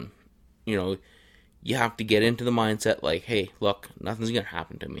your own. You have to get into the mindset like, hey, look, nothing's going to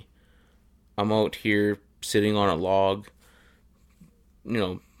happen to me. I'm out here sitting on a log,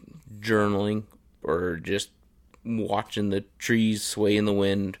 journaling or just watching the trees sway in the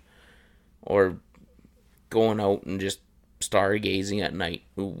wind or going out and just stargazing at night.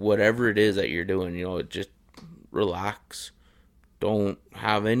 Whatever it is that you're doing, just relax. Don't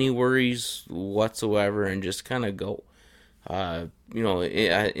have any worries whatsoever and just kind of go. In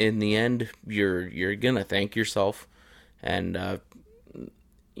the end, you're gonna thank yourself, and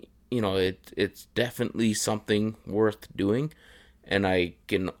it's definitely something worth doing. And I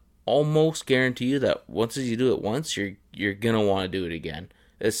can almost guarantee you that once you do it once, you're gonna want to do it again,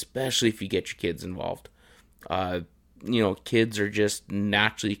 especially if you get your kids involved. Kids are just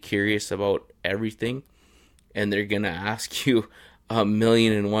naturally curious about everything, and they're gonna ask you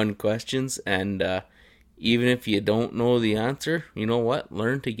 1,000,001 questions, and even if you don't know the answer, you know what?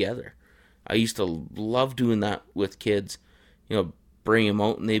 Learn together. I used to love doing that with kids. Bring them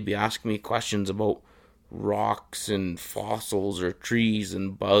out and they'd be asking me questions about rocks and fossils or trees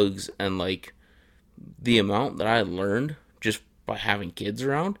and bugs, and like the amount that I learned just by having kids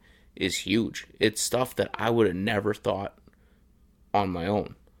around is huge. It's stuff that I would have never thought on my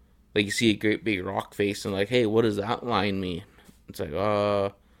own. Like you see a great big rock face and like, hey, what does that line mean? It's like,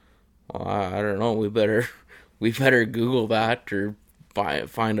 well, I don't know. We better Google that or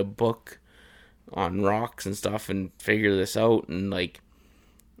find a book on rocks and stuff and figure this out. And like,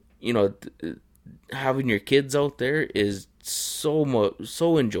 having your kids out there is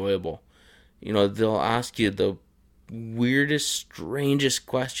so enjoyable. They'll ask you the weirdest, strangest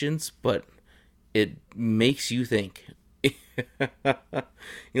questions, but it makes you think.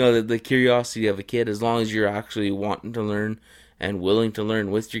 The curiosity of a kid, as long as you're actually wanting to learn and willing to learn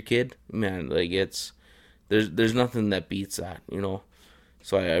with your kid, man, like there's nothing that beats that,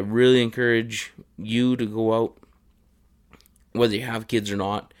 So I really encourage you to go out, whether you have kids or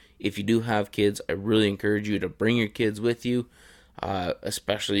not. If you do have kids, I really encourage you to bring your kids with you,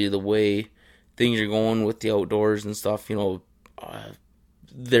 especially the way things are going with the outdoors and stuff.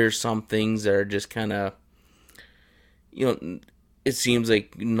 There's some things that are just kind of, it seems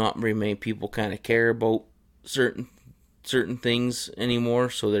like not very many people kind of care about certain certain things anymore,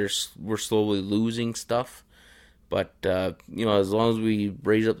 so we're slowly losing stuff. But as long as we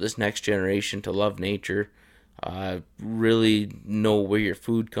raise up this next generation to love nature, really know where your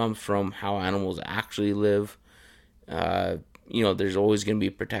food comes from, how animals actually live, there's always going to be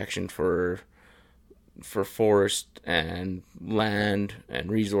protection for forest and land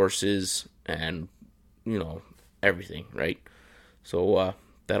and resources and everything, right? So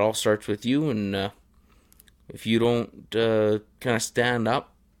that all starts with you, and if you don't kind of stand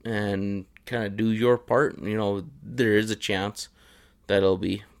up and kind of do your part, there is a chance that it'll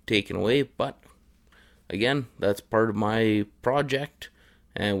be taken away. But again, that's part of my project,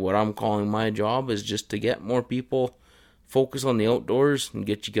 and what I'm calling my job is just to get more people focus on the outdoors and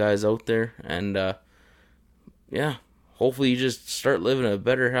get you guys out there, and hopefully you just start living a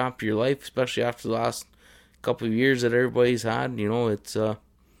better, happier life, especially after the last couple of years that everybody's had.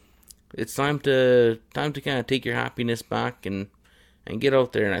 It's time to kind of take your happiness back and get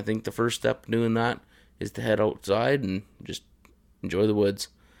out there. And I think the first step in doing that is to head outside and just enjoy the woods.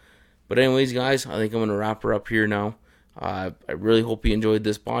 But anyways, guys, I think I'm going to wrap her up here now. I really hope you enjoyed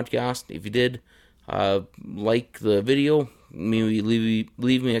this podcast. If you did, like the video, maybe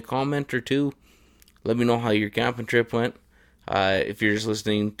leave me a comment or two. Let me know how your camping trip went. If you're just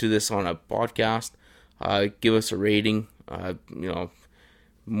listening to this on a podcast, give us a rating.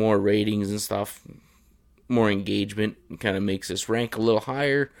 More ratings and stuff, more engagement, kind of makes us rank a little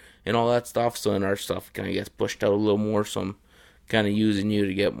higher and all that stuff. So then our stuff kind of gets pushed out a little more. So I'm kind of using you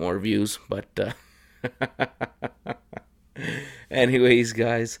to get more views. But anyways,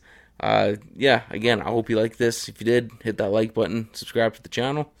 guys, again, I hope you like this. If you did, hit that like button, subscribe to the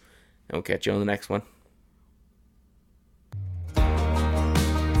channel, and we'll catch you on the next one.